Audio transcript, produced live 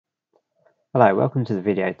Hello, welcome to the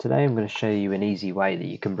video. Today I'm going to show you an easy way that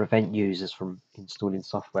you can prevent users from installing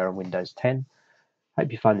software on Windows 10.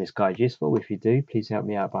 Hope you find this guide useful. If you do, please help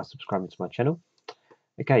me out by subscribing to my channel.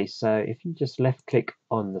 Okay, so if you just left click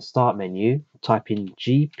on the start menu, type in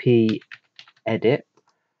GP Edit.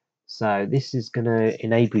 So this is going to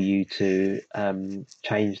enable you to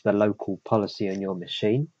change the local policy on your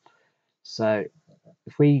machine. So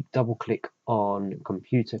if we double click on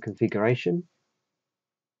Computer Configuration,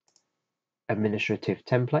 Administrative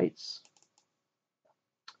Templates,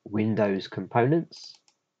 Windows Components,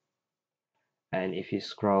 and if you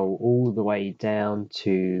scroll all the way down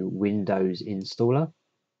to Windows Installer,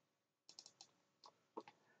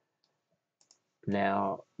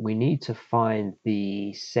 now we need to find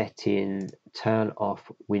the setting turn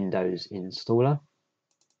off Windows Installer.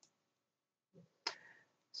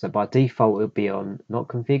 So by default it'll be on not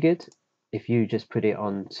configured. If you just put it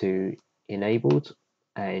on to enabled,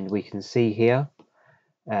 and we can see here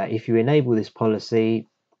if you enable this policy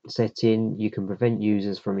setting, you can prevent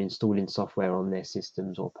users from installing software on their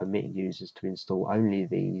systems or permit users to install only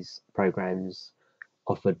these programs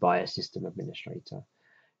offered by a system administrator.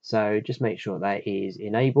 So just make sure that is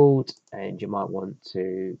enabled, and you might want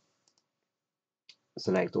to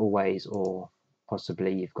select always, or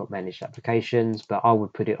possibly you've got managed applications, but I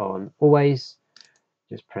would put it on always.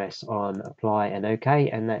 Just press on apply and OK,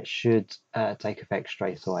 and that should take effect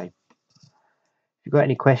straight away. If you've got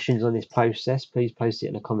any questions on this process, please post it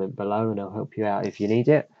in a comment below and I'll help you out if you need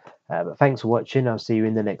it. But thanks for watching. I'll see you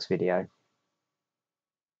in the next video.